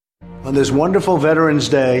On this wonderful Veterans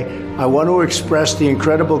Day, I want to express the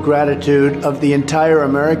incredible gratitude of the entire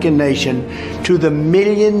American nation to the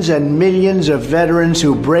millions and millions of veterans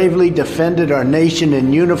who bravely defended our nation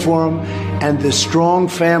in uniform and the strong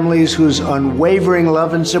families whose unwavering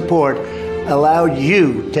love and support allowed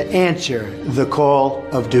you to answer the call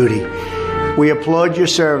of duty. We applaud your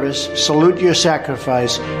service, salute your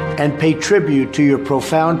sacrifice, and pay tribute to your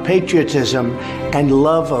profound patriotism and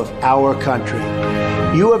love of our country.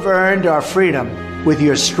 You have earned our freedom with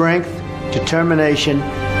your strength, determination,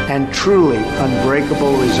 and truly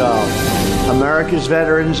unbreakable resolve. America's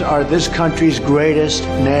veterans are this country's greatest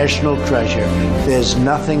national treasure. There's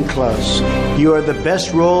nothing close. You are the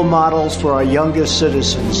best role models for our youngest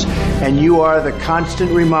citizens, and you are the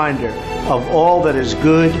constant reminder of all that is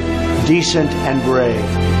good, decent, and brave.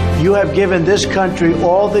 You have given this country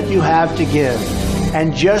all that you have to give.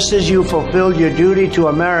 And just as you fulfilled your duty to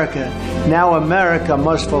America, now America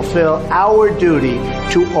must fulfill our duty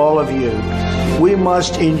to all of you. We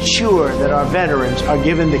must ensure that our veterans are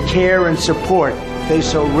given the care and support they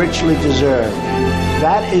so richly deserve.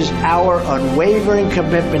 That is our unwavering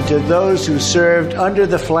commitment to those who served under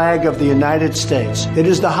the flag of the United States. It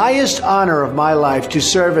is the highest honor of my life to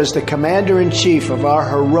serve as the Commander-in-Chief of our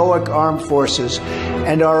heroic armed forces,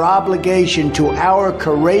 and our obligation to our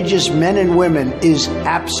courageous men and women is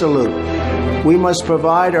absolute. We must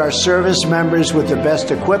provide our service members with the best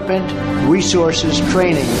equipment, resources,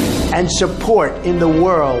 training, and support in the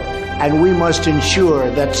world, and we must ensure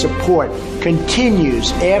that support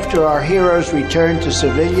continues after our heroes return to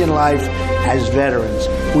civilian life as veterans.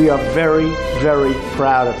 We are very, very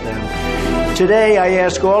proud of them. Today, I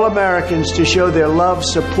ask all Americans to show their love,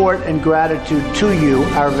 support, and gratitude to you,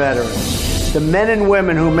 our veterans, the men and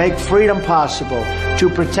women who make freedom possible, to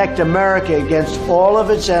protect America against all of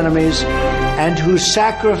its enemies, and whose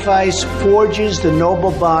sacrifice forges the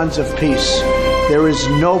noble bonds of peace. There is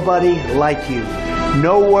nobody like you.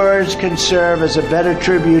 No words can serve as a better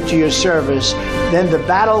tribute to your service than the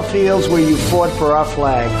battlefields where you fought for our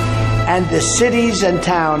flag, and the cities and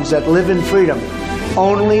towns that live in freedom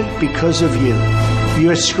only because of you.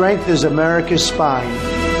 Your strength is America's spine,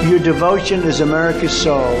 your devotion is America's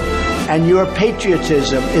soul, and your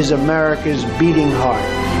patriotism is America's beating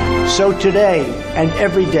heart. So today and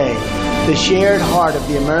every day, the shared heart of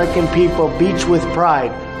the American people beats with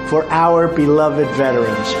pride for our beloved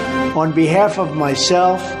veterans. On behalf of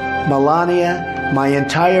myself, Melania, my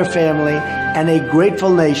entire family, and a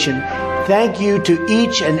grateful nation, thank you to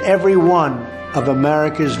each and every one of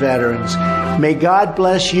America's veterans. May God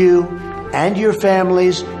bless you and your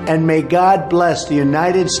families, and may God bless the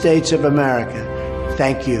United States of America.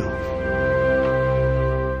 Thank you.